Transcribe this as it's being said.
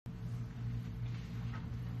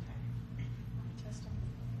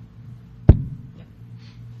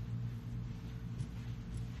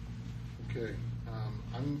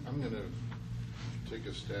I'm going to take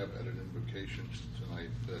a stab at an invocation tonight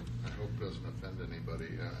that I hope doesn't offend anybody.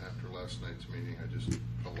 After last night's meeting, I just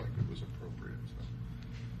felt like it was appropriate. So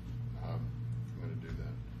I'm going to do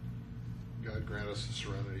that. God grant us the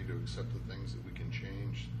serenity to accept the things that we can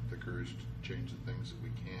change, the courage to change the things that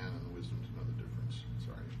we can, and the wisdom to know the difference.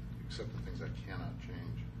 Sorry, accept the things I cannot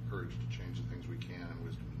change, courage to change the things we can, and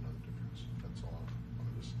wisdom to know the difference. That's all I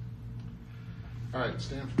wanted to say. All right,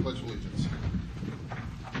 stand for Pledge Allegiance.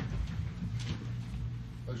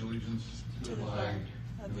 Pledge allegiance to the flag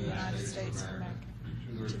of the United States of America,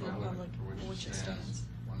 to the republic for which it stands,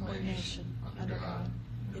 one nation, under God,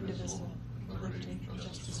 indivisible, with liberty and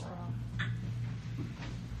justice for all.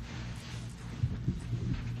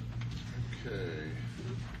 Okay.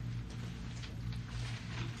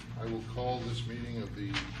 I will call this meeting of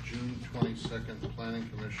the June 22nd Planning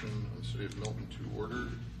Commission of the City of Milton to order.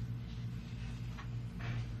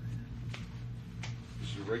 This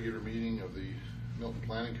is a regular meeting of the Milton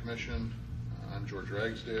Planning Commission. I'm George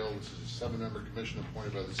Ragsdale. This is a 7-member commission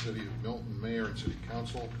appointed by the City of Milton Mayor and City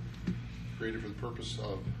Council, created for the purpose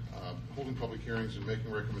of holding public hearings and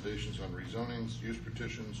making recommendations on rezonings, use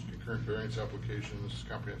petitions, concurrent variance applications,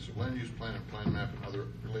 comprehensive land use plan and plan map, and other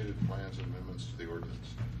related plans and amendments to the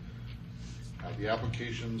ordinance. The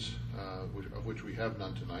applications, of which we have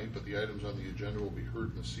none tonight, but the items on the agenda will be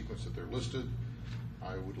heard in the sequence that they're listed.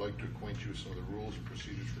 I would like to acquaint you with some of the rules and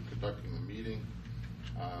procedures for conducting the meeting.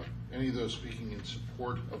 Any of those speaking in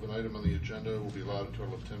support of an item on the agenda will be allowed a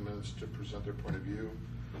total of 10 minutes to present their point of view.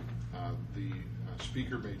 The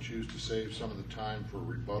speaker may choose to save some of the time for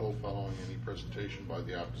rebuttal following any presentation by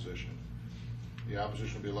the opposition. The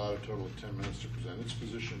opposition will be allowed a total of 10 minutes to present its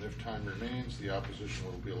position. If time remains, the opposition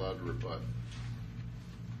will be allowed to rebut.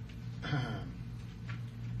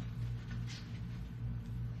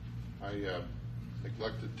 I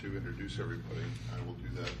neglected to introduce everybody. I will do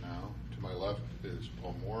that now. To my left is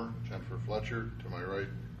Paul Moore, Jennifer Fletcher. To my right,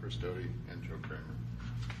 Chris Doty and Joe Kramer.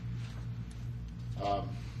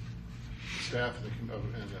 Staff and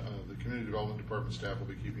the Community Development Department staff will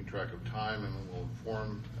be keeping track of time and will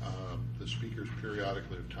inform the speakers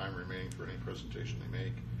periodically of time remaining for any presentation they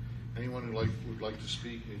make. Anyone who would like to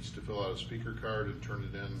speak needs to fill out a speaker card and turn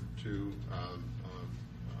it in to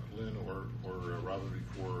Lynn or Robin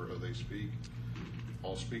before they speak.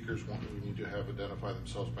 All speakers we need to have identify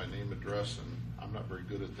themselves by name, address, and I'm not very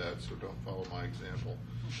good at that, so don't follow my example.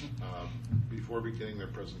 Before beginning their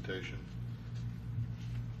presentation.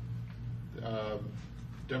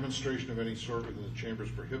 Demonstration of any sort within the chamber is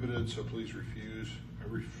prohibited, so please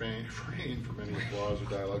refrain from any applause or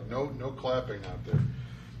dialogue. No clapping out there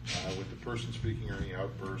with the person speaking or any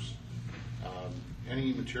outbursts.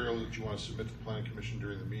 Any material that you want to submit to the Planning Commission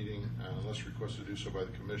during the meeting, unless requested to do so by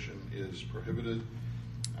the Commission, is prohibited.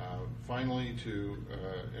 Finally, to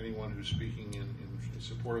anyone who's speaking in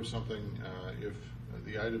support of something, if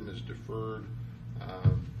the item is deferred,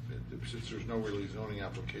 since there's no really zoning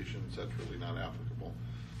applications, that's really not applicable.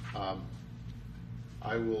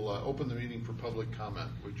 I will open the meeting for public comment.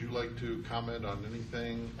 Would you like to comment on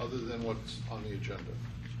anything other than what's on the agenda?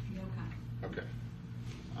 No comment. Okay.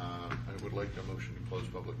 I would like a motion to close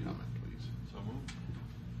public comment, please. So moved.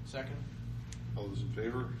 Second. All those in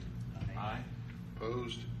favor? Aye.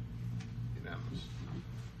 Opposed? Unanimous.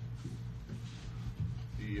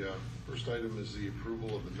 The first item is the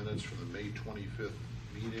approval of the minutes from the May 25th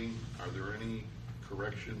meeting. Are there any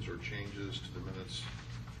corrections or changes to the minutes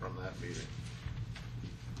from that meeting?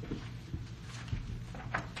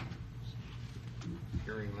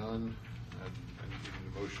 Hearing none, I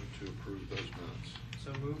need a motion to approve those minutes.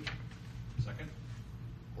 So moved. Second.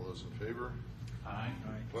 All those in favor? Aye.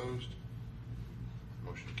 Opposed?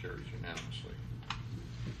 Motion carries unanimously.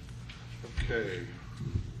 Okay.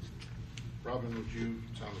 Robin, would you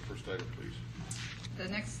sound the first item, please? The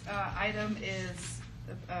next item is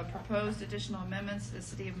the proposed additional amendments to the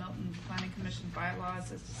City of Milton Planning Commission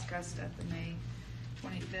bylaws as discussed at the May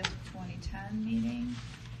 25th, 2010 meeting.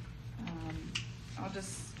 I'll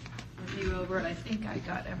just review over it. I think I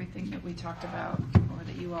got everything that we talked about or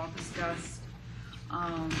that you all discussed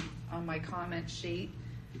on my comment sheet.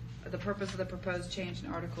 The purpose of the proposed change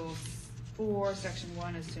in Article 4, Section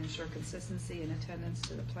 1 is to ensure consistency and attendance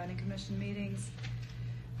to the Planning Commission meetings.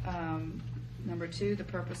 Number 2, the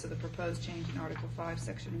purpose of the proposed change in Article 5,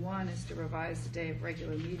 Section 1 is to revise the day of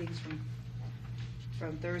regular meetings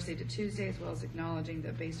from Thursday to Tuesday, as well as acknowledging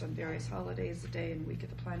that based on various holidays, the day and week of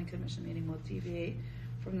the Planning Commission meeting will deviate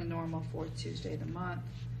from the normal fourth Tuesday of the month.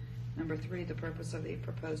 Number 3, the purpose of the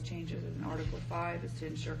proposed changes in Article 5 is to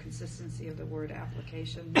ensure consistency of the word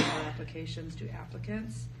application or applications to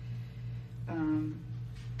applicants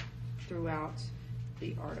throughout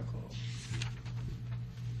the article.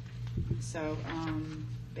 So,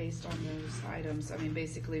 based on those items, I mean,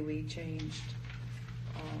 basically we changed,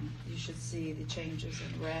 you should see the changes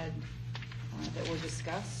in red that were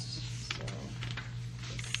discussed, so.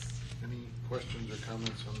 this- Any questions or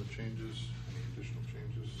comments on the changes? Any additional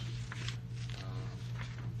changes?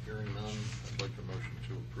 Hearing none, I'd like a motion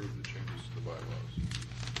to approve the changes to the bylaws.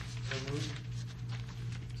 So moved.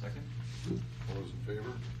 Second? All those in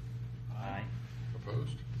favor? Aye.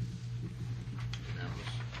 Opposed?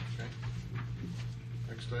 Unanimous. Okay.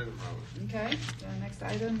 Next item, Robin. Okay, the next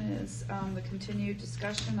item is the continued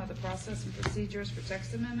discussion of the process and procedures for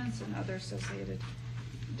text amendments and other associated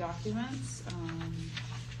documents.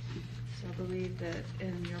 So I believe that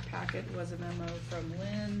in your packet was a memo from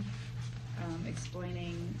Lynn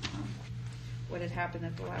explaining what had happened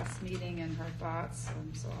at the last meeting and her thoughts.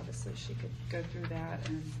 So obviously she could go through that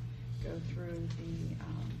and go through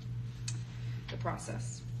the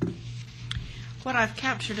process. What I've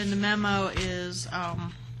captured in the memo is how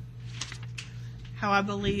I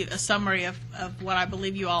believe, a summary of what I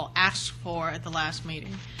believe you all asked for at the last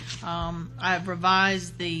meeting. I've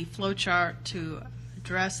revised the flow chart to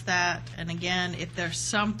address that, and again, if there's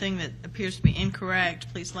something that appears to be incorrect,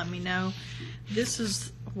 please let me know. This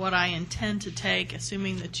is what I intend to take,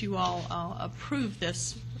 assuming that you all approve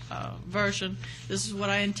this version. This is what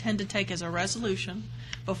I intend to take as a resolution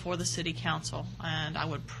before the city council, and I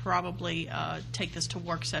would probably take this to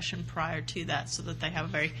work session prior to that so that they have a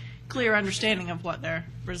very clear understanding of what they're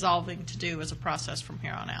resolving to do as a process from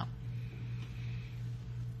here on out.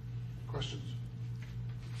 Questions?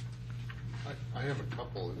 I have a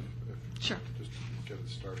couple, if Sure. just to get it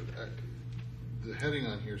started. The heading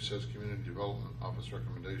on here says Community Development Office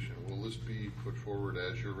recommendation. Will this be put forward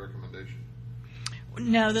as your recommendation?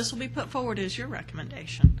 No, this will be put forward as your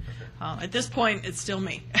recommendation. Okay. At this point, it's still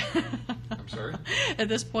me. I'm sorry? At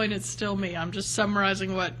this point, it's still me. I'm just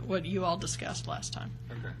summarizing what you all discussed last time.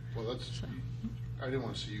 Okay, well, that's, I didn't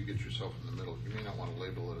want to see you get yourself in the middle. You may not want to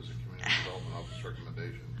label it as a Community Development Office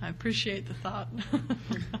recommendation. I appreciate the thought.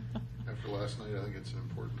 After last night, I think it's an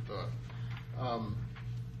important thought.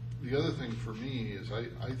 The other thing for me is I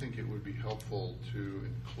think it would be helpful to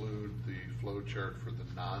include the flow chart for the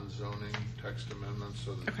non-zoning text amendments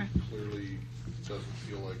so that Okay. it clearly doesn't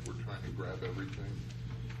feel like we're trying to grab everything.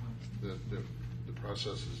 That the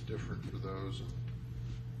process is different for those, and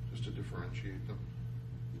just to differentiate them.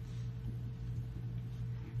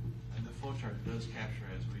 And the flow chart does capture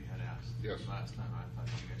as we had asked. Yes. Last time, I thought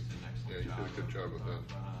you guys did an excellent Yeah, you job. did a good job with that.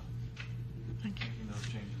 Thank you. Making those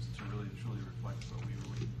changes to really truly reflect what we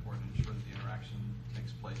were looking for and ensure that the interaction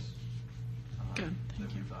takes place. Good, thank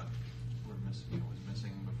That you. we thought was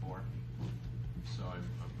missing before. So I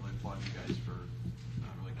really applaud you guys for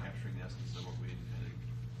really capturing the essence of what we intended.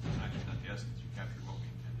 Actually, not the essence, you captured what we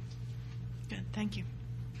intended. Good, thank you.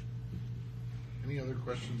 Any other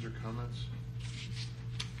questions or comments?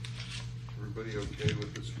 Everybody okay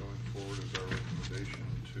with this going forward as our recommendation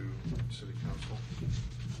to City Council?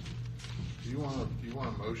 Do you want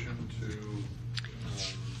a motion to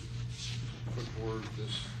put forward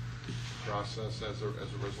this process as a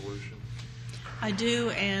resolution? I do,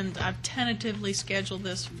 and I've tentatively scheduled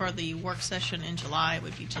this for the work session in July. It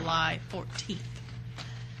would be July 14th,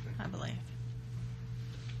 I believe.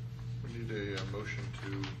 We need a motion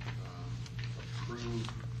to approve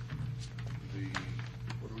the,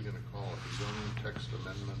 what are we going to call it, the zoning text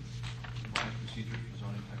amendment? Compliance procedures for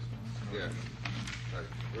zoning text amendments? Yeah, right,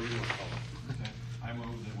 whatever you want to call it. Okay. I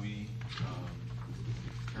move that we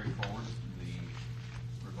carry forward the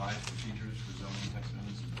revised procedures for zoning text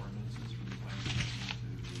amendments and ordinances for the planning commission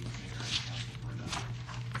to the mayor and council for adoption.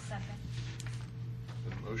 Second.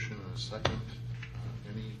 A motion and a second.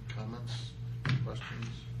 Any comments,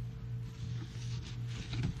 questions?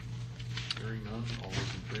 Hearing none, all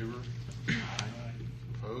those in favor? Aye.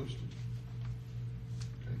 Opposed?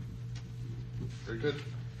 Okay. Very good.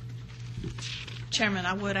 Chairman,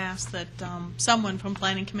 I would ask that someone from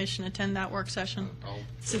Planning Commission attend that work session, I'll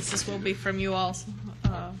since this will be from you all.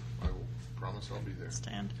 I will promise I'll be there.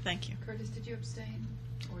 Stand. Thank you. Curtis, did you abstain?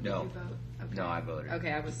 Or did No. you vote? Okay. No, I voted.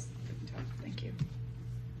 Okay, I was, thank you.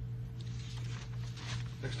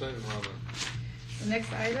 Next item, Robin. The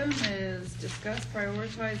next item is discuss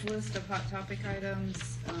prioritized list of hot topic items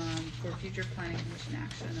for future planning commission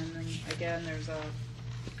action. And then again, there's a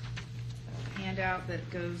handout that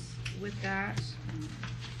goes with that,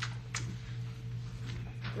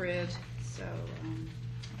 grid. So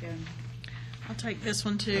again, I'll take this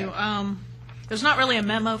one too. There's not really a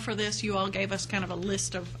memo for this. You all gave us kind of a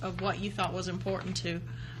list of what you thought was important to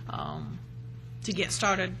get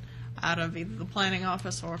started. out of either the planning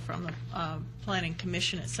office or from the planning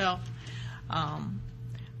commission itself.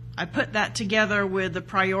 I put that together with the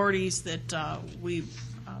priorities that we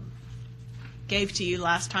gave to you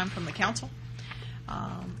last time from the council.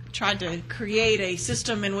 Tried to create a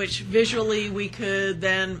system in which visually we could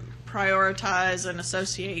then prioritize and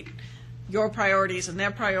associate your priorities and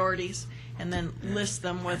their priorities, and then list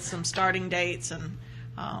them with some starting dates, and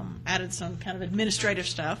added some kind of administrative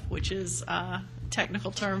stuff, which is a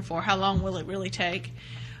technical term for how long will it really take.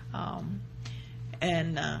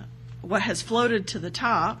 What has floated to the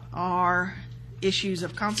top are issues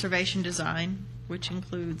of conservation design, which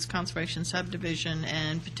includes conservation subdivision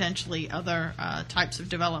and potentially other types of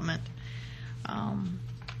development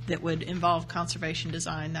that would involve conservation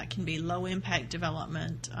design. That can be low-impact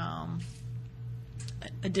development,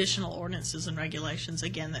 additional ordinances and regulations,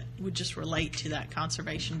 again, that would just relate to that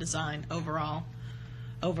conservation design overall,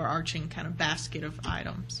 overarching kind of basket of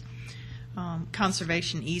items.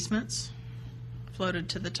 Conservation easements floated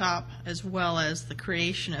to the top, as well as the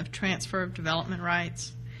creation of transfer of development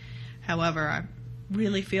rights. However, I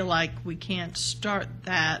really feel like we can't start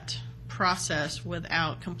that process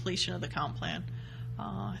without completion of the comp plan.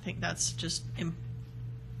 I think that's just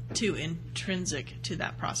too intrinsic to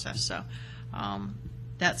that process. So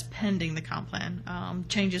that's pending the comp plan.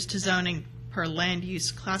 Changes to zoning per land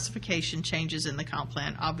use classification changes in the comp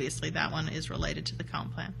plan. Obviously, that one is related to the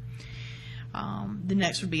comp plan. The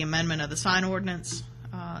next would be amendment of the sign ordinance.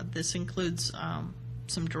 This includes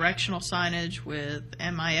some directional signage with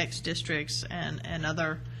MIX districts and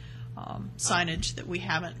other signage that we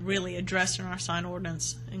haven't really addressed in our sign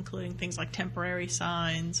ordinance, including things like temporary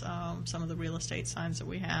signs, some of the real estate signs that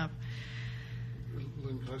we have.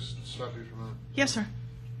 Lynn, can I stop you for a minute? Yes, sir.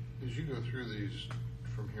 As you go through these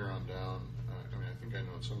from here on down, I mean, I think I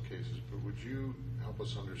know in some cases, but would you help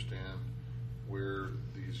us understand where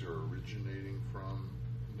these are originating from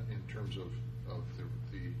in terms of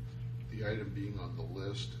the item being on the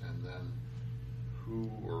list, and then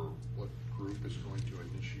who or what group is going to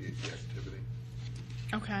initiate the activity?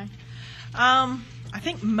 Okay. I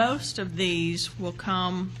think most of these will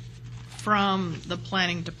come from the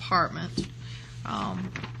planning department.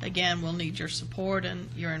 Again, we'll need your support and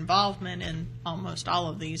your involvement in almost all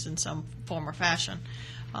of these in some form or fashion.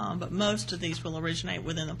 But most of these will originate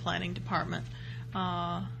within the planning department.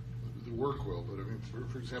 The work will, but I mean,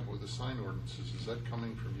 for example, with the sign ordinances, is that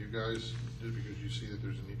coming from you guys because you see that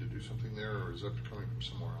there's a need to do something there, or is that coming from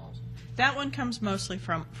somewhere else? That one comes mostly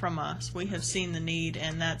from us. We have seen the need,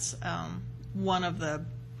 and that's one of the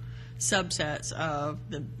subsets of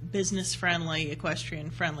the business-friendly,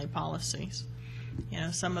 equestrian-friendly policies. You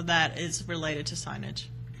know, some of that is related to signage.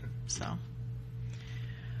 Okay. So,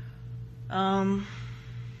 and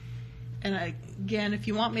again, if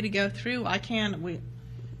you want me to go through, I can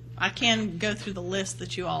go through the list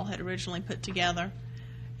that you all had originally put together,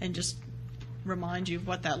 and just remind you of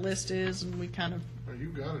what that list is, and we kind of. Oh, you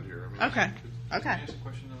got it here. I mean, Okay. Can Okay. I ask a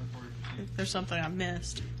question though before we proceed? If there's something I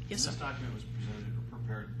missed, yes, sir. This document was presented or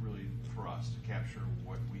prepared really for us to capture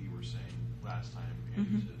what we were saying last time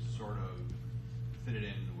and to sort of fit it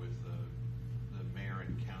in with the mayor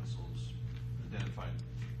and council's identified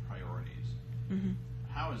priorities.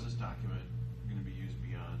 How is this document going to be used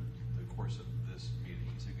beyond the course of this meeting?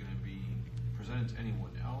 Is it going to be presented to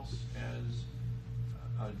anyone else as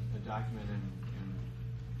a document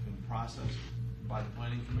in process by the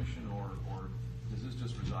planning commission, or does this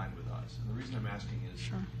just reside with us? And the reason I'm asking is,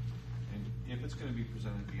 Sure. and if it's going to be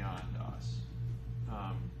presented beyond us,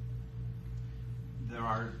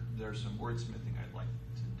 there's some wordsmithing I'd like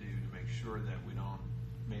to do to make sure that we don't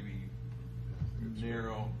maybe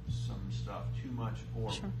narrow some stuff too much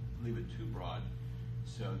or Sure. leave it too broad,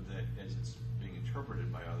 so that as it's being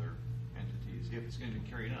interpreted by other entities, if it's going to be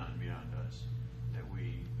carried on beyond us, that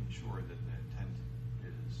we ensure that the intent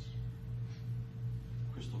is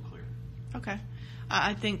crystal clear. Okay.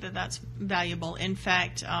 I think that that's valuable. In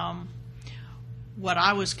fact, what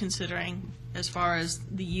I was considering as far as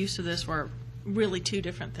the use of this were really two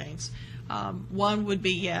different things. One would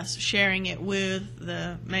be, yes, sharing it with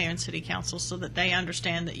the mayor and city council so that they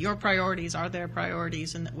understand that your priorities are their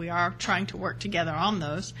priorities and that we are trying to work together on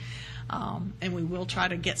those. And we will try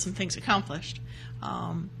to get some things accomplished.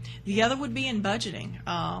 The other would be in budgeting.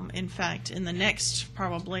 In fact, in the next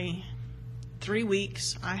probably 3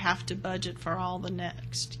 weeks, I have to budget for all the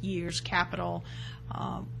next year's capital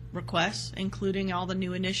requests, including all the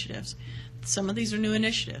new initiatives. Some of these are new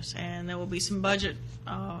initiatives, and there will be some budget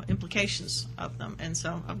implications of them, and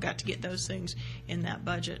so I've got to get those things in that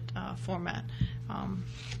budget format.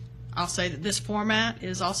 I'll say that this format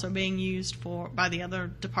is also being used by the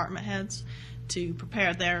other department heads to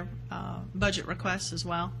prepare their budget requests as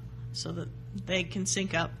well, so that they can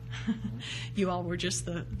sync up. You all were just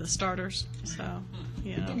the starters, so,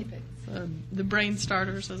 you know, Guinea pigs. the brain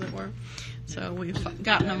starters, as it were. So we've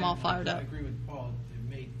gotten them all fired I up. agree with Paul.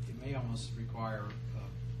 It may almost require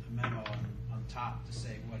a memo on top to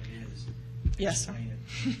say what it is. Yes, sir.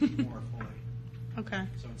 Explain it more fully. Okay.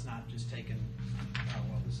 So it's not just taken, oh,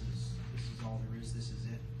 well, this is all there is, this is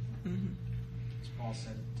it. Mhm. As Paul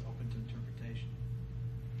said, it's open to interpretation.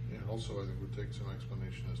 And also, I think we'd take some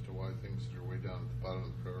explanation as to why things that are way down at the bottom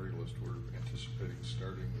of the priority list we're anticipating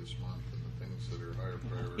starting this month, and the things that are higher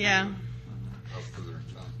priority Yeah. are out further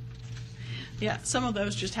in time. Yeah, some of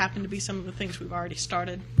those just happen to be some of the things we've already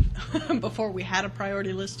started before we had a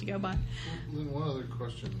priority list to go by. Lynn, one other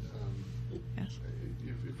question. Yes.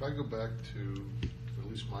 If I go back to at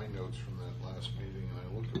least my notes from that last meeting, and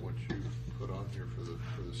I look at what you put on here for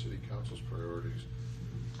the city council's priorities,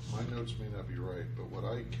 my notes may not be right, but what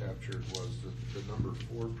I captured was that the number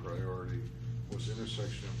 4 priority was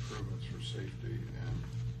intersection improvements for safety and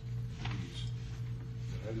ease.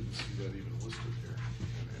 And I didn't see that even listed here.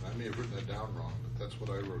 And I may have written that down wrong, but that's what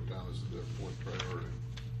I wrote down as the 4th priority.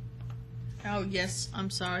 Oh, yes, I'm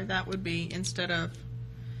sorry, that would be, instead of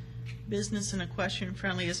business and equestrian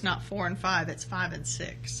friendly, it's not 4 and 5, it's 5 and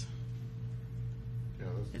 6. Yeah,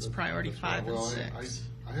 It's priority that's 5 and well, 6.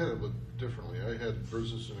 I had it look differently. I had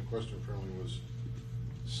business and equestrian friendly was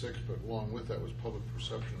 6, but along with that was public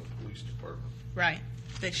perception of the police department. Right,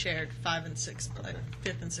 they shared 5 and 6 place,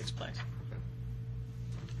 Okay. 5th and 6th place. Okay.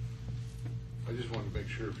 I just wanted to make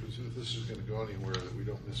sure if this is going to go anywhere that we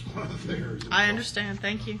don't miss one of the things. I understand,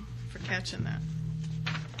 thank you for catching that.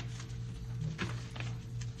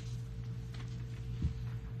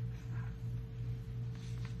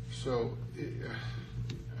 So,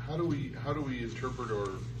 how do we interpret, or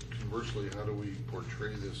conversely, how do we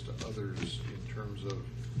portray this to others in terms of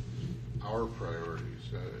our priorities?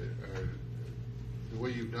 The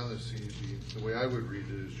way you've done this, the way I would read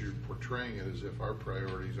it is you're portraying it as if our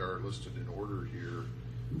priorities are listed in order here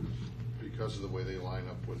because of the way they line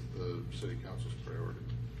up with the city council's priority.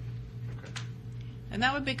 Okay. And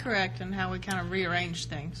that would be correct in how we kind of rearrange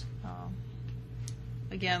things.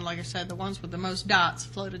 Again, like I said, the ones with the most dots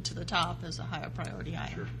floated to the top as a higher priority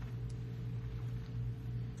item. Sure.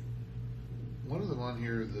 One of them on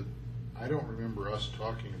here that I don't remember us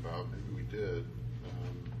talking about, maybe we did,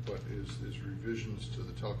 but is revisions to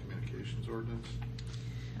the telecommunications ordinance.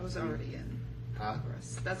 That was already in Huh?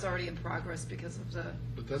 progress. That's already in progress because of the,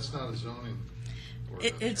 But that's not a zoning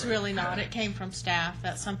ordinance. It's right? really not. It came from staff.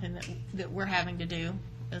 That's something that we're having to do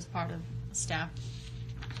as part of staff.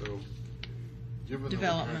 So, given that we're trying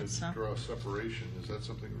Developments, to huh? draw separation, is that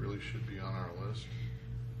something that really should be on our list?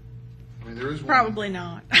 I mean, there is one. Probably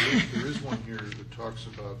not. There is one here that talks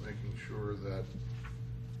about making sure that,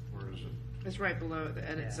 where is it? it's right below the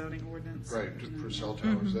edit zoning ordinance. Right, for cell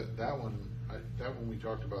towers, that one we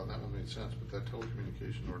talked about, and that one made sense, but that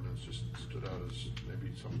telecommunication ordinance just stood out as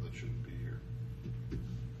maybe something that shouldn't be here.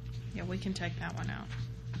 Yeah, we can take that one out.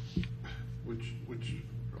 Which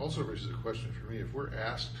also raises a question for me. If we're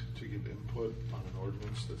asked to give input on an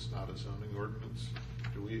ordinance that's not a zoning ordinance,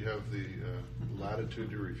 do we have the latitude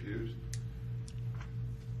to refuse?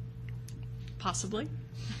 Possibly,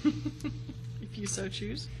 if you so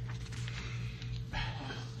choose.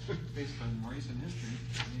 Based on recent history,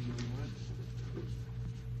 maybe we would.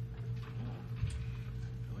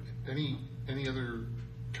 Any other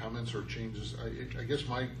comments or changes? I guess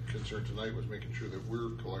my concern tonight was making sure that we're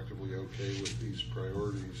collectively okay with these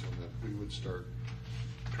priorities and that we would start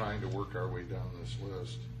trying to work our way down this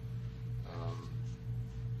list.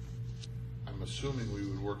 I'm assuming we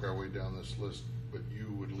would work our way down this list, but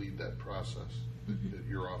you would lead that process, that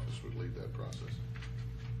your office would lead that process.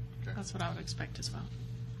 Okay. That's what I would expect as well.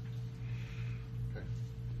 Okay.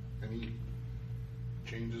 Any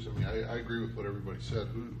changes? I mean, I agree with what everybody said.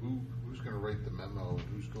 Who's going to write the memo, and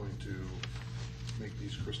who's going to make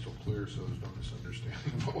these crystal clear so there's no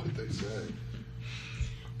misunderstanding about what they say?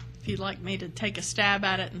 If you'd like me to take a stab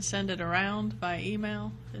at it and send it around by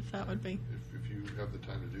email, if that would be, If you have the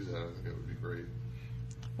time to do that, I think that would be great.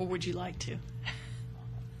 or would you like to?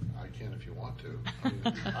 I can if you want to. I mean,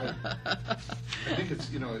 I think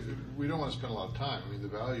it's, we don't want to spend a lot of time. I mean, the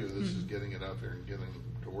value of this is getting it out there and getting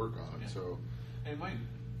to work on it, Yeah. so. And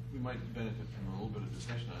we might benefit from a little bit of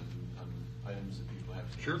discussion on items that people have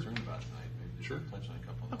some Sure. concern about tonight. Maybe just Sure. touch on a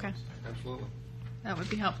couple of Okay. those. Absolutely. That would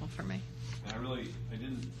be helpful for me. And I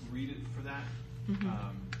didn't read it for that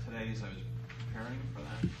today as I was preparing for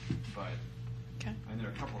that, but Okay. and there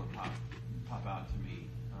are a couple that pop out to me.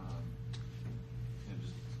 And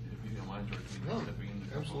just, if you don't mind, George, No, stepping into a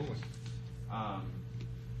couple of absolutely. these.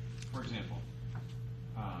 For example,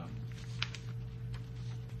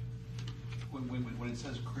 when it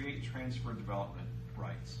says create transfer development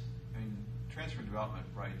rights, and transfer development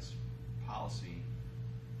rights policy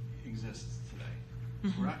exists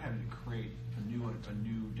today. We're not having to create a new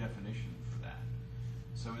definition for that.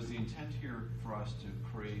 So is the intent here for us to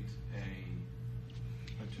create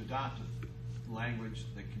to adopt a language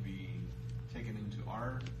that can be taken into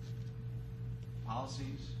our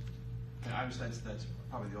policies? And obviously that's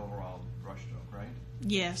probably the overall brushstroke, right?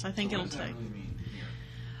 Yes, I think So it'll what does that take. really mean here?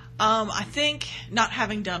 I think, not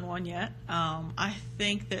having done one yet, I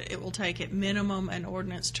think that it will take at minimum an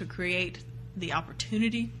ordinance to create the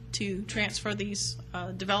opportunity to transfer these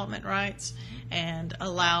development rights and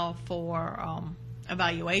allow for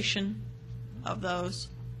evaluation of those,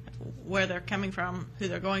 where they're coming from, who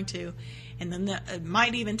they're going to, and then it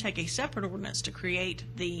might even take a separate ordinance to create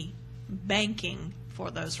the banking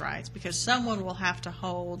for those rights, because someone will have to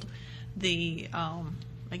hold the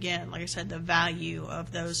again, like I said, the value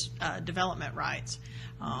of those development rights.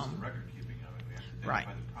 It's the record keeping of it. We have to Right.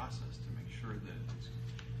 identify the process to make sure that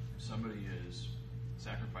if somebody is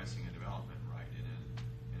sacrificing a development right in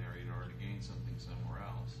an area in order to gain something somewhere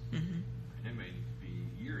else. And it may be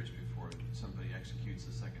years before somebody executes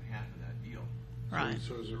the second half of that deal. Right.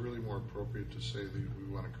 So is it really more appropriate to say that we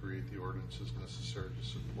want to create the ordinances necessary to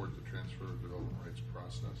support the transfer of development rights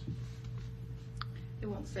process? It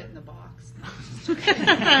won't fit in the box.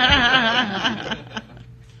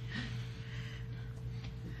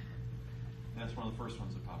 That's one of the first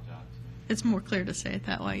ones that popped out to me. It's more clear to say it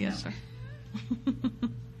that way, yes, sir.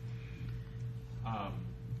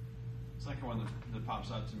 Second one that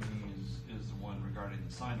pops out to me is the one regarding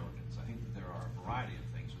the sign ordinance. I think that there are a variety of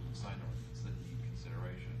things within the sign ordinance that need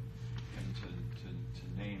consideration. And to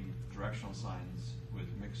name directional signs with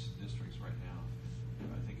mixed districts right now,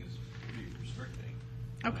 I think is pretty restricting.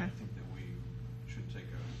 Okay. And I think that we should take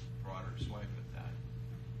a broader swipe at that.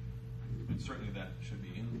 And certainly that should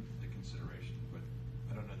be in the consideration, but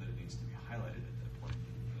I don't know that it needs to be highlighted at that point.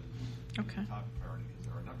 Because Okay. the top priority is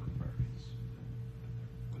there are a number of priorities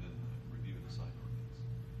within the review of the sign ordinance.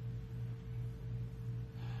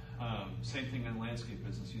 Same thing on landscape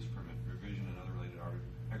business use permit, revision and other related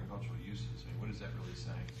agricultural uses. I mean, what is that really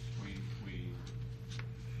saying? We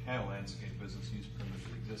have a landscape business use permit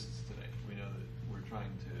that exists today. We know that we're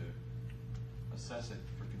trying to assess it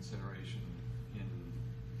for consideration in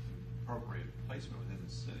appropriate placement within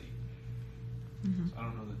the city. So I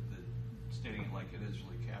don't know that stating it like it is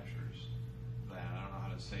really captures that. I don't know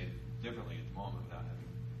how to say it differently at the moment without having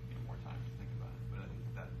more time to think about it. But I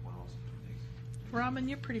think that one also makes. Robin,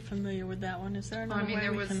 you're pretty familiar with that one. Is there Well, another I mean, way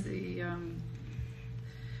there we was can?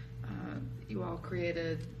 you all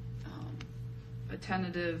created a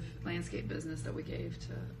tentative landscape business that we gave to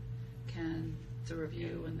Ken to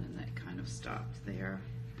review, and then that kind of stopped there.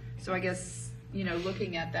 So I guess,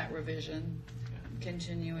 looking at that revision,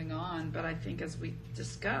 continuing on, but I think as we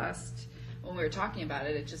discussed when we were talking about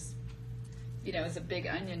it, it just, it's a big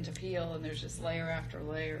onion to peel, and there's just layer after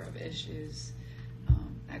layer of issues,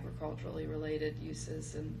 agriculturally related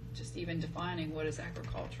uses, and just even defining what is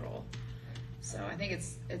agricultural. So I think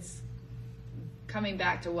it's coming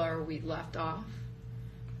back to where we left off,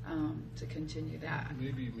 to continue that.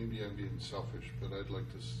 Maybe I'm being selfish, but I'd like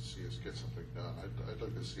to see us get something done. I'd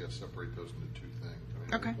like to see us separate those into two things. I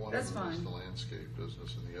mean, I think one That's of them is fine. the landscape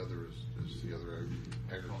business, and the other is the other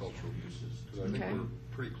agricultural uses. Because I think Okay. we're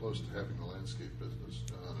pretty close to having the landscape business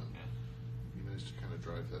done, and it'd be nice to kind of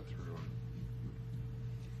drive that through.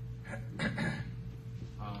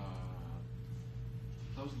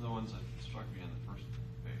 Those are the ones that struck me on the first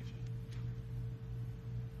page.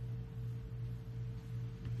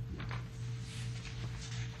 If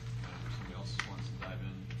somebody else wants to dive in,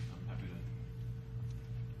 I'm happy to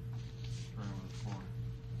turn over the floor.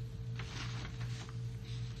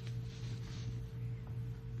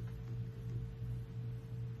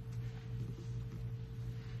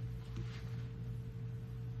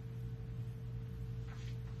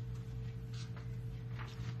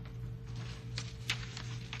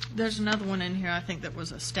 There's another one in here, I think, that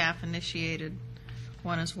was a staff-initiated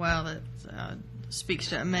one as well, that speaks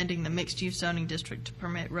to amending the mixed-use zoning district to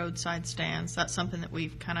permit roadside stands. That's something that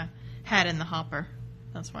we've kind of had in the hopper.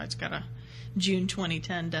 That's why it's got a June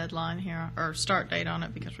 2010 deadline here, or start date on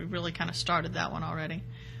it, because we really kind of started that one already.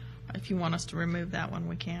 If you want us to remove that one,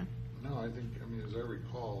 we can. No, I mean, as I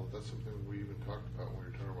recall, that's something we even talked about when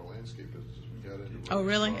we were talking about landscape businesses. We got into Oh,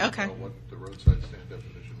 really? talking Okay. about what the roadside stand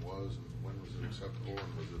definition was, and when was it acceptable,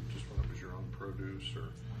 and was it just when it was your own produce, or?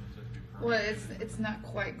 Well, it's not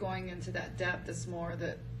quite going into that depth. It's more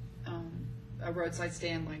that a roadside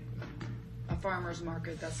stand, like farmer's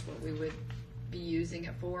market, that's what we would be using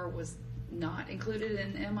it for, was not included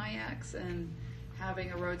in MIX, and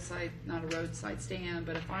having a roadside, not a roadside stand,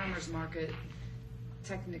 but a farmer's market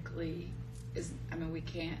technically is, I mean, we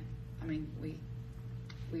can't, I mean,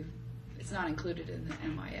 it's not included in the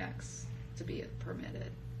MIX to be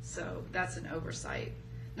permitted. So that's an oversight,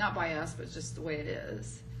 not by us, but just the way it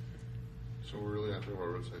is. So we're really not talking about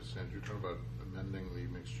roadside stands, you're talking about amending the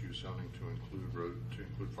mixed-use zoning to include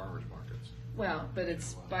farmers markets. Well, but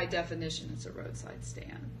it's, by definition, it's a roadside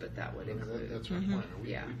stand, but that would I mean, include. that's my point. I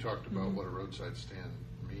mean, Yeah. we talked about what a roadside stand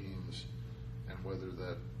means and whether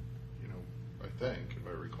that, you know, I think, if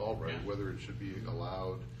I recall right, Yeah. whether it should be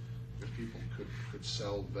allowed, if people could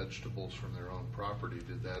sell vegetables from their own property,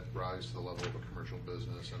 did that rise to the level of a commercial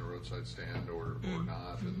business and a roadside stand or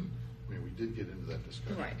not? And, I mean, we did get into that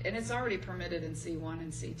discussion. Right, and it's already permitted in C1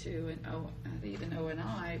 and C2 and even O and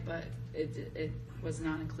I, but it was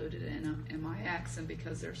not included in MIX, and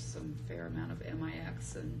because there's some fair amount of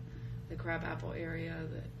MIX in the Crabapple area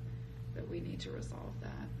that we need to resolve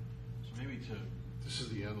that. So maybe to, This is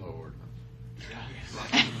the Enloe ordinance.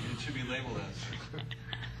 yeah, it should be labeled as.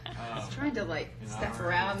 I was trying to like in step honor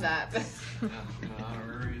around of- that, but Yeah, an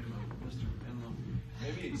honorarium of Mr. Enloe.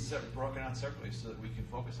 Maybe it's broken out separately so that we can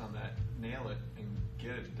focus on that, nail it, and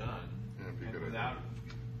get it done. Yeah, it'd be a and good without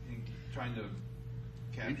trying to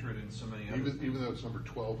capture it in so many other Even things. though it's number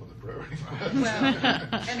 12 on the priority. well,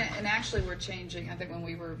 and actually we're changing, I think when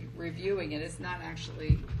we were reviewing it, it's not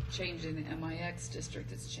actually changing the MIX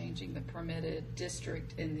district, it's changing the permitted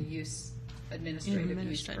district in the use, administrative use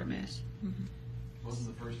Administrative permit. use.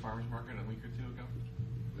 Wasn't the first farmer's market a week or two ago?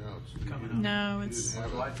 No, it's Coming he up. No, didn't it's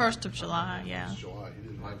have it. 1st of July, yeah. It's July. He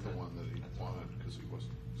didn't have the one that he wanted because he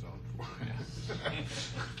wasn't zoned for it.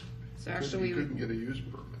 So He actually couldn't get a use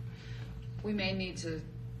permit. we may need to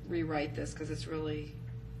rewrite this because it's really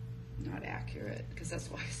not accurate, because that's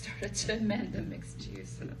why I started to amend the mixed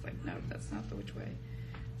use, and it's like, no, that's not the which way.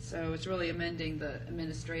 So it's really amending the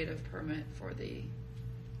administrative permit for the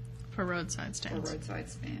For roadside for stands. roadside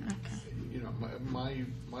stands. Okay. You know,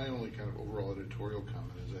 my only kind of overall editorial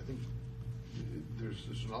comment is I think there's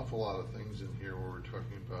an awful lot of things in here where we're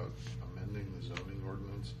talking about amending the zoning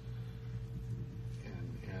ordinance.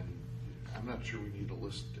 And I'm not sure we need to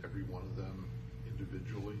list every one of them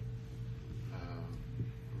individually. I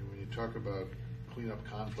mean, when you talk about clean up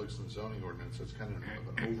conflicts in the zoning ordinance, that's kind of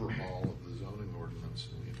an overhaul of the zoning ordinance.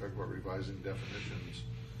 And when you talk about revising definitions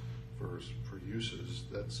for uses,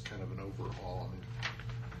 that's kind of an overhaul. I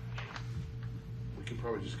mean, we could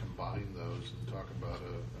probably just combine those and talk about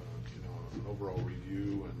an overall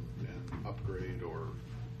review and upgrade or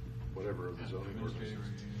whatever of the zoning Administrative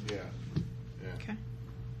ordinance. review. Yeah. Okay.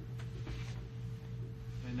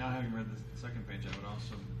 And now having read the second page, I would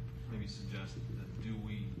also maybe suggest that do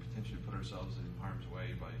we potentially put ourselves in harm's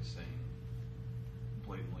way by saying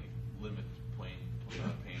blatantly limit pain?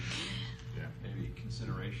 Yeah. Maybe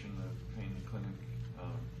consideration of pain clinic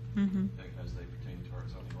Mhm. as they pertain to our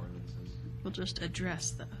zoning ordinances. We'll just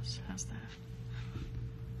address those. How's that?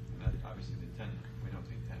 And that obviously the intent, we know what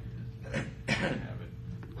the intent is. Have it.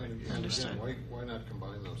 And Understood. again, why not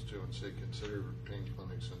combine those two and say consider pain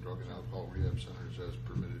clinics and drug and alcohol rehab centers as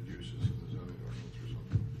permitted uses in the zoning ordinance or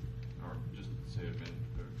something? Or just say it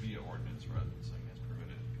via ordinance rather than saying it's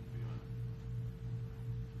permitted, because we want to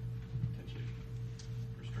potentially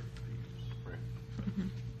restrict the use. Right.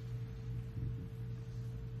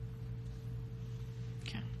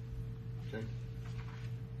 Okay. Okay.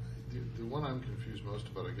 The one I'm confused most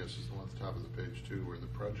about, I guess, is the one at the top of the page too, where the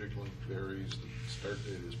project link varies, the start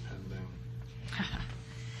date is pending.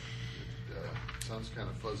 It sounds kind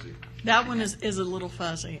of fuzzy. That one is a little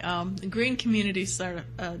fuzzy. The Green Community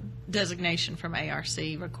designation from ARC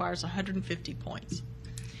requires 150 points.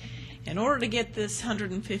 In order to get this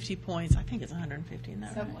 150 points, I think it's 150, isn't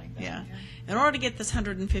that Something right? like that, Yeah. yeah. In order to get this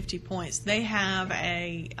 150 points, they have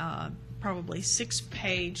a probably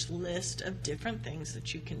 6-page list of different things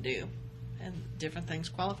that you can do, and different things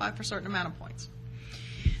qualify for a certain amount of points.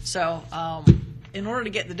 So, in order to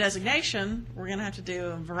get the designation, we're going to have to do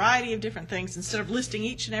a variety of different things. Instead of listing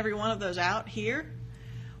each and every one of those out here,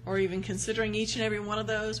 or even considering each and every one of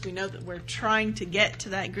those, we know that we're trying to get to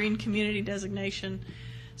that green community designation.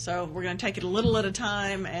 So we're going to take it a little at a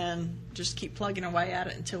time and just keep plugging away at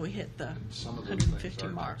it until we hit the And some of those things 150 are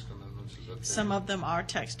mark. text amendments, is that fair? Some of them are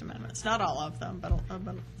text amendments. Not all of them, but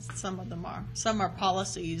some of them are. Some are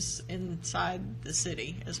policies inside the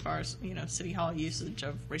city as far as, city hall usage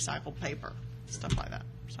of recycled paper, stuff like that.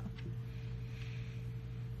 So,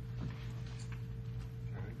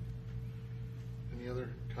 All right. Any other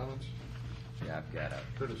comments? Yeah, I've got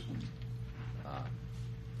Curtis?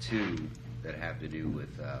 two that have to do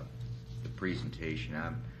with the presentation.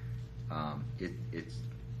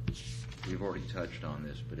 We've already touched on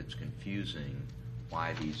this, but it's confusing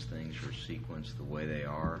why these things are sequenced the way they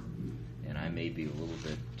are, and I may be a little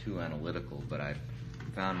bit too analytical, but I've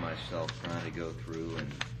found myself trying to go through and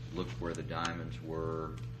look where the diamonds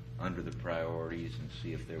were under the priorities and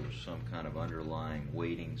see if there was some kind of underlying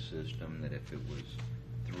weighting system, that if it was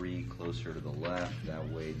 3 closer to the left, that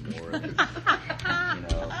weighed more than,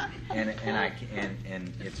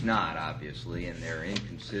 and it's not, obviously, and there are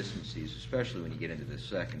inconsistencies, especially when you get into the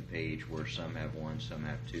second page where some have 1, some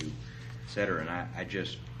have 2, et cetera. And I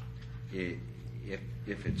just, if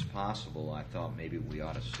it's possible, I thought maybe we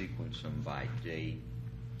ought to sequence them by date,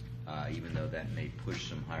 even though that may push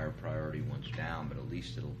some higher priority ones down, but at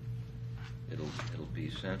least it'll be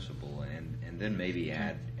sensible, and then maybe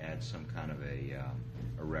add some kind of a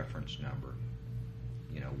reference number,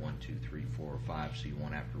 1, 2, 3, 4, or 5, so you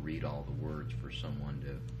won't have to read all the words for someone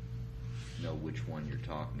to know which one you're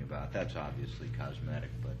talking about. That's obviously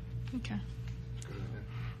cosmetic, but Okay. Good idea.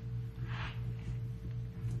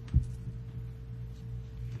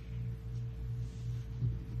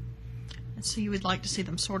 And so you would like to see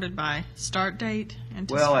them sorted by start date?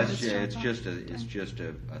 well, anticipated it's start date? it's just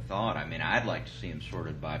a thought. I mean, I'd like to see them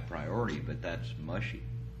sorted by priority, but that's mushy.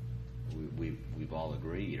 We've all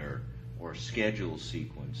agreed, or schedule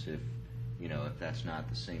sequence if that's not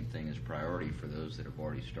the same thing as priority for those that have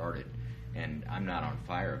already started. And I'm not on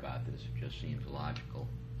fire about this. It just seems logical.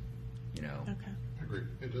 Okay. Agreed.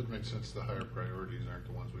 It does make sense the higher priorities aren't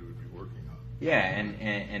the ones we would be working on. Yeah,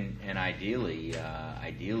 and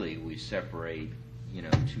ideally we separate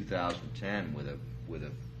 2010 with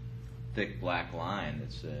a thick black line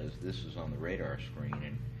that says this is on the radar screen,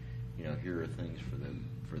 and here are things for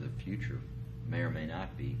the future. May or may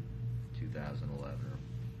not be 2011. Or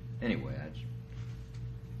anyway, that's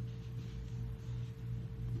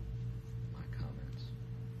my comments.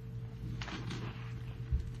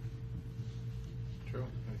 Joe,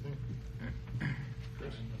 anything?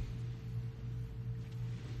 Chris?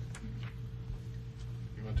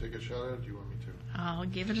 You want to take a shot at it, or do you want me to? I'll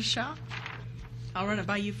give it a shot. I'll run it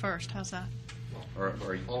by you first. How's that? Well,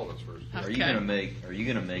 Or all of us first. Okay. Are you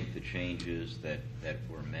going to make the changes that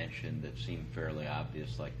were mentioned that seem fairly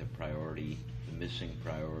obvious, like the priority, the missing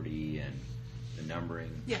priority, and the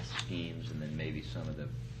numbering Yes. schemes, and then maybe some of the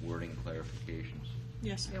wording clarifications?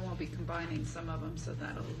 Yes. They won't be combining some of them, so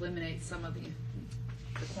that'll eliminate some of the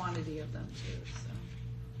quantity of them too,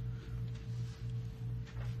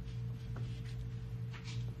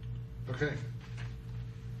 so. Okay.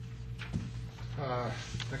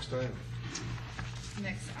 Next item.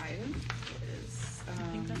 Next item is, I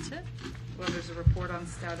think that's it. well, there's a report on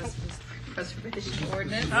status of historic preservation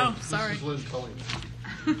ordinance. Oh, sorry. This is Lynn telling me.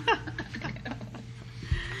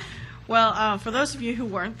 Well, for those of you who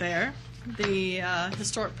weren't there, the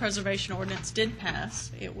Historic Preservation Ordinance did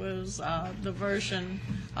pass. It was the version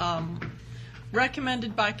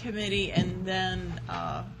recommended by committee and then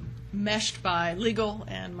meshed by legal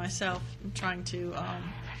and myself, trying to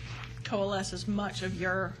coalesce as much of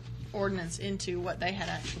your ordinance into what they had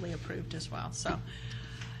actually approved as well. So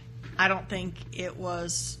I don't think it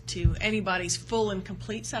was to anybody's full and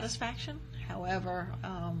complete satisfaction. However,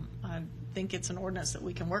 I think it's an ordinance that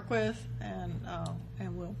we can work with, and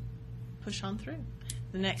we'll push on through.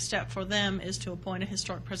 The next step for them is to appoint a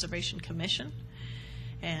Historic Preservation Commission,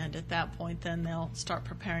 and at that point then they'll start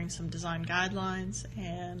preparing some design guidelines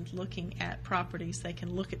and looking at properties. They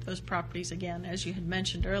can look at those properties again, as you had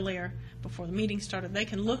mentioned earlier before the meeting started. They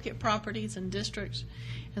can look at properties and districts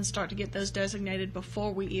and start to get those designated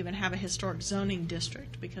before we even have a historic zoning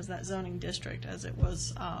district, because that zoning district, as it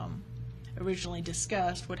was originally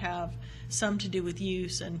discussed, would have some to do with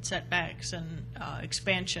use and setbacks and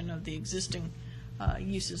expansion of the existing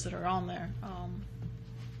uses that are on there.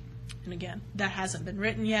 And again, that hasn't been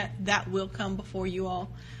written yet. That will come before you all.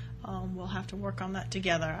 We'll have to work on that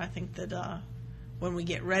together. I think that when we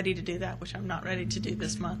get ready to do that, which I'm not ready to do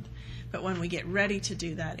this month, but when we get ready to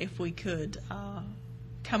do that, if we could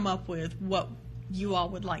come up with what you all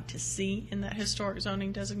would like to see in that historic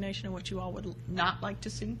zoning designation and what you all would not like to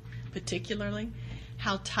see, particularly,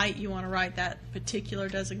 how tight you want to write that particular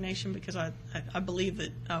designation, because I believe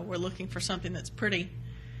that we're looking for something that's pretty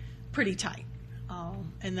tight.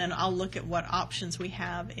 And then I'll look at what options we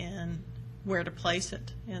have in where to place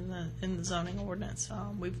it in the zoning ordinance.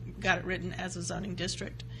 We've got it written as a zoning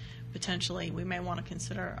district. Potentially, we may want to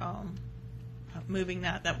consider moving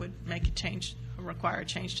that. That would make a change, require a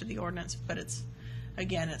change to the ordinance. But it's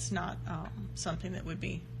not something that would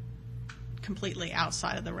be completely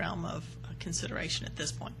outside of the realm of consideration at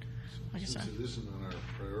this point. like I Since said. it isn't on our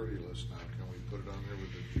priority list now, can we put it on there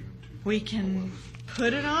with the June 2011? We can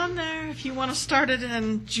put it on there if you want to start it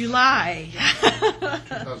in July.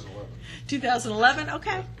 2011. 2011,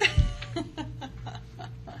 okay.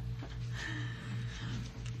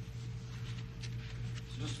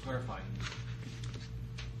 So just to clarify,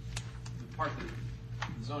 the part that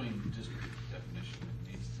the zoning district definition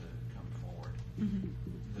that needs to come forward,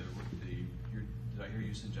 did I hear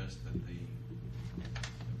you suggest that the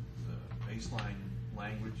baseline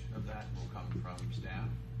language of that will come from staff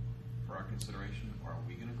for our consideration? Or are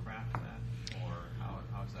we going to craft that? Or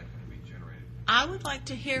how is that going to be generated? I would like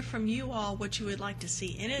to hear from you all what you would like to see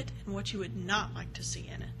in it and what you would not like to see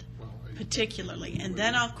in it, Well, particularly. And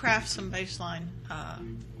then I'll craft some baseline.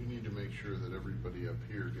 we need to make sure that everybody up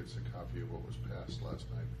here gets a copy of what was passed last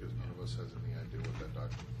night, because none of us has any idea what that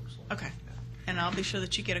document looks like. Okay. And I'll be sure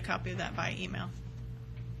that you get a copy of that by email.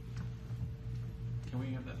 Can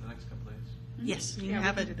we have that in the next couple days? Yes, you Yeah, can we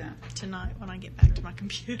have can it do that. tonight when I get back to my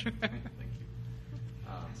computer. Thank you.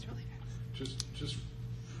 Just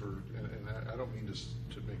for, and I don't mean to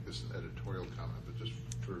make this an editorial comment, but just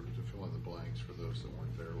to fill in the blanks for those that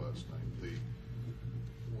weren't there last night.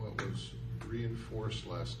 What was reinforced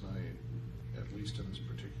last night, at least in this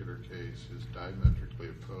particular case, is diametrically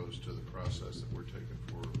opposed to the process that we're taking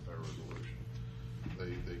forward with our resolution.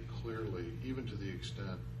 They clearly, even to the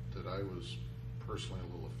extent that I was personally a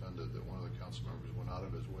little offended that one of the council members went out of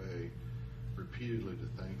his way repeatedly to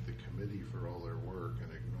thank the committee for all their work and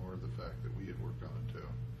ignore the fact that we had worked on it too.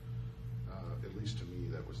 At least to me,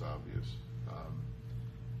 that was obvious.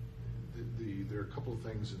 There are a couple of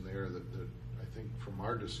things in there that I think from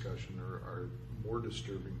our discussion are more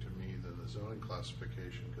disturbing to me than the zoning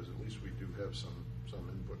classification, because at least we do have some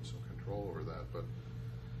input and some control over that. But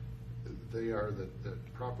they are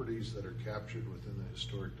that properties that are captured within the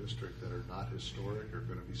historic district that are not historic are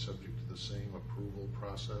going to be subject to the same approval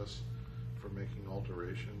process for making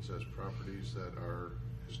alterations as properties that are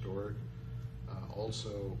historic.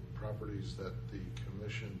 Also, properties that the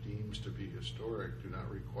commission deems to be historic do not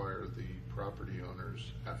require the property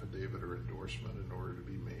owner's affidavit or endorsement in order to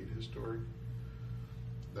be made historic.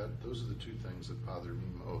 Those are the two things that bother me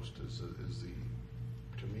most,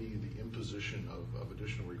 to me, the imposition of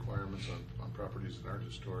additional requirements on properties that aren't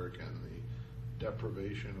historic, and the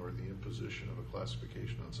deprivation or the imposition of a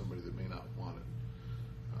classification on somebody that may not want it.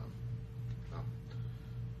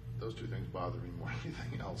 Those two things bother me more than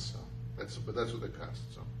anything else. So but that's what they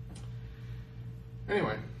passed. So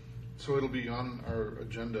anyway, so it'll be on our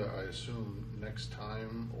agenda, I assume, next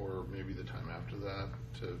time or maybe the time after that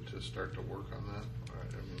to start to work on that.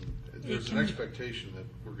 I mean, there's an expectation that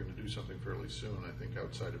we're going to do something fairly soon, I think,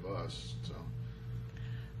 outside of us. So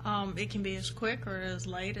It can be as quick or as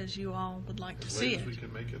late as you all would like to as see late as it. we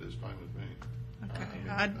can make it is fine with me. Okay.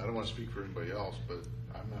 I don't want to speak for anybody else, but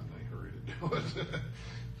I'm not in any hurry to do it.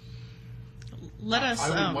 Let us.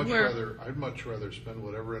 I'd much rather spend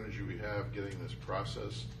whatever energy we have getting this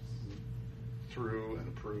process through and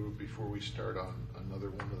approved before we start on another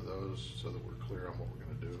one of those, so that we're clear on what we're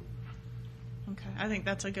going to do. Okay, I think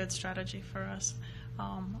that's a good strategy for us.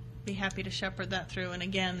 Be happy to shepherd that through, and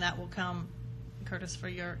again, that will come, Curtis, for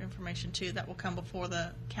your information too, that will come before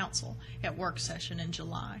the council at work session in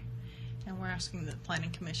July, and we're asking the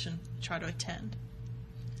Planning Commission to try to attend.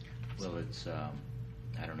 Well, it's,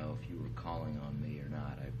 I don't know if you were calling on me or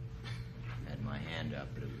not. I had my hand up,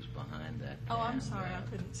 but it was behind that damn,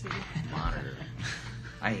 couldn't see. monitor.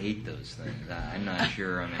 I hate those things. I'm not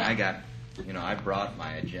sure. I mean, I brought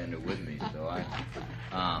my agenda with me, so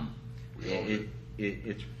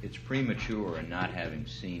it's premature, and not having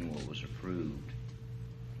seen what was approved,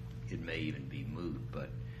 it may even be moot. But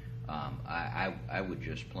I would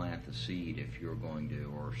just plant the seed if you're going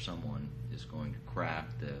to, or someone is going to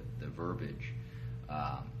craft the verbiage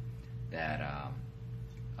that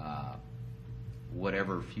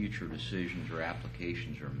whatever future decisions or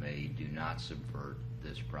applications are made do not subvert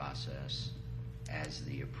this process as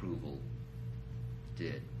the approval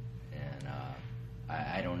did. And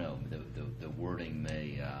I don't know, the wording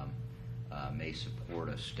may support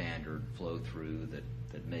a standard flow through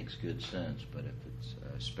that makes good sense, but if it's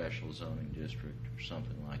a special zoning district or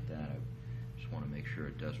something like that, I just want to make sure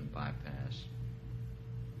it doesn't bypass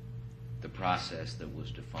the process that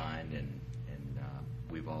was defined and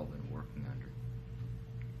we've all been working under.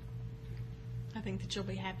 I think that you'll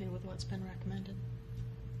be happy with what's been recommended.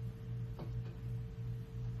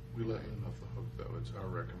 We let you off the hook, though. It's our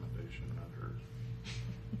recommendation, not hers.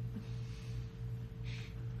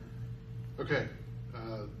 Okay.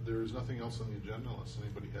 There is nothing else on the agenda unless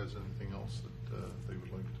anybody has anything else that they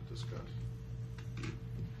would like to discuss.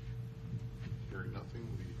 Hearing nothing,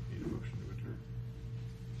 we need a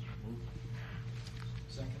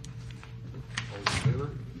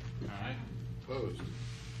Opposed?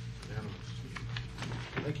 Unanimous.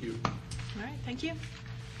 Thank you. All right, thank you.